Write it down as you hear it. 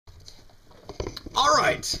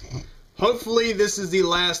right. Hopefully this is the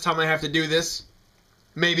last time I have to do this.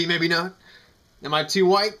 Maybe, maybe not. Am I too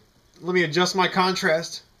white? Let me adjust my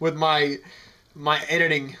contrast with my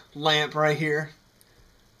editing lamp right here.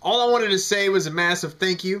 All I wanted to say was a massive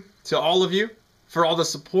thank you to all of you for all the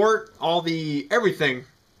support, all the everything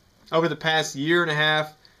over the past year and a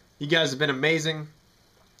half. You guys have been amazing.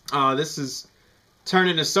 This has turned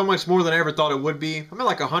into so much more than I ever thought it would be. I'm at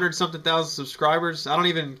like 100-something thousand subscribers. I don't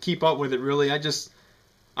even keep up with it really.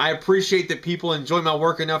 I appreciate that people enjoy my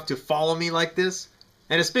work enough to follow me like this.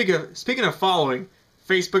 And speaking of following,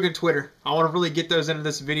 Facebook and Twitter, I want to really get those into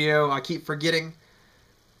this video. I keep forgetting.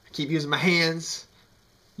 I keep using my hands.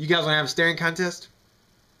 You guys want to have a staring contest?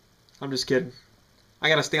 I'm just kidding. I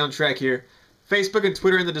got to stay on track here. Facebook and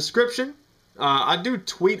Twitter in the description. I do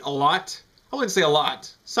tweet a lot. I wouldn't say a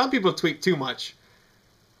lot. Some people tweet too much.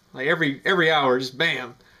 Like every hour, just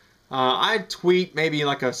bam. I tweet maybe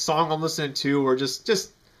like a song I'm listening to or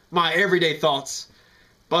just my everyday thoughts.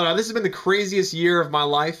 But this has been the craziest year of my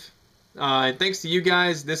life. And thanks to you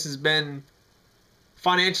guys, this has been,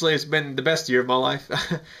 financially, it's been the best year of my life.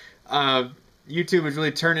 YouTube has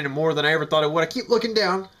really turned into more than I ever thought it would. I keep looking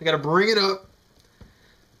down. I got to bring it up.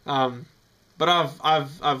 But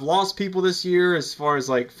I've lost people this year as far as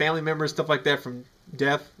like family members, stuff like that from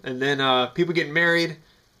death. And then people getting married.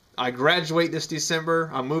 I graduate this December.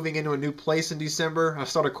 I'm moving into a new place in December. I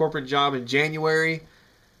start a corporate job in January.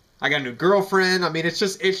 I got a new girlfriend. I mean, it's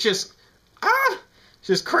just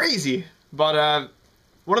crazy. But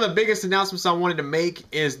one of the biggest announcements I wanted to make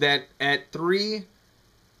is that at 3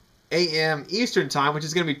 a.m. Eastern Time, which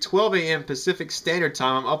is going to be 12 a.m. Pacific Standard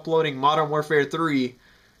Time, I'm uploading Modern Warfare 3.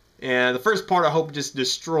 And the first part I hope just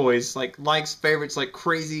destroys, like likes, favorites, like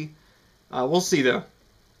crazy. We'll see though.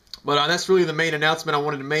 But that's really the main announcement I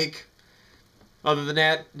wanted to make. Other than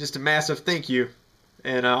that, just a massive thank you.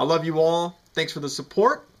 And I love you all. Thanks for the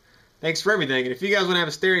support. Thanks for everything. And if you guys want to have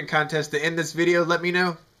a staring contest to end this video, let me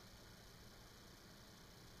know.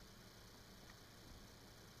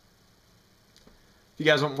 If you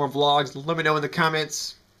guys want more vlogs, let me know in the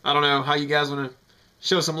comments. I don't know how you guys want to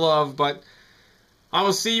show some love, but I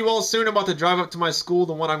will see you all soon. I'm about to drive up to my school,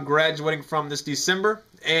 the one I'm graduating from this December,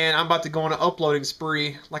 and I'm about to go on an uploading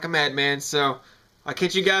spree like a madman. So I'll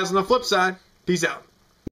catch you guys on the flip side. Peace out.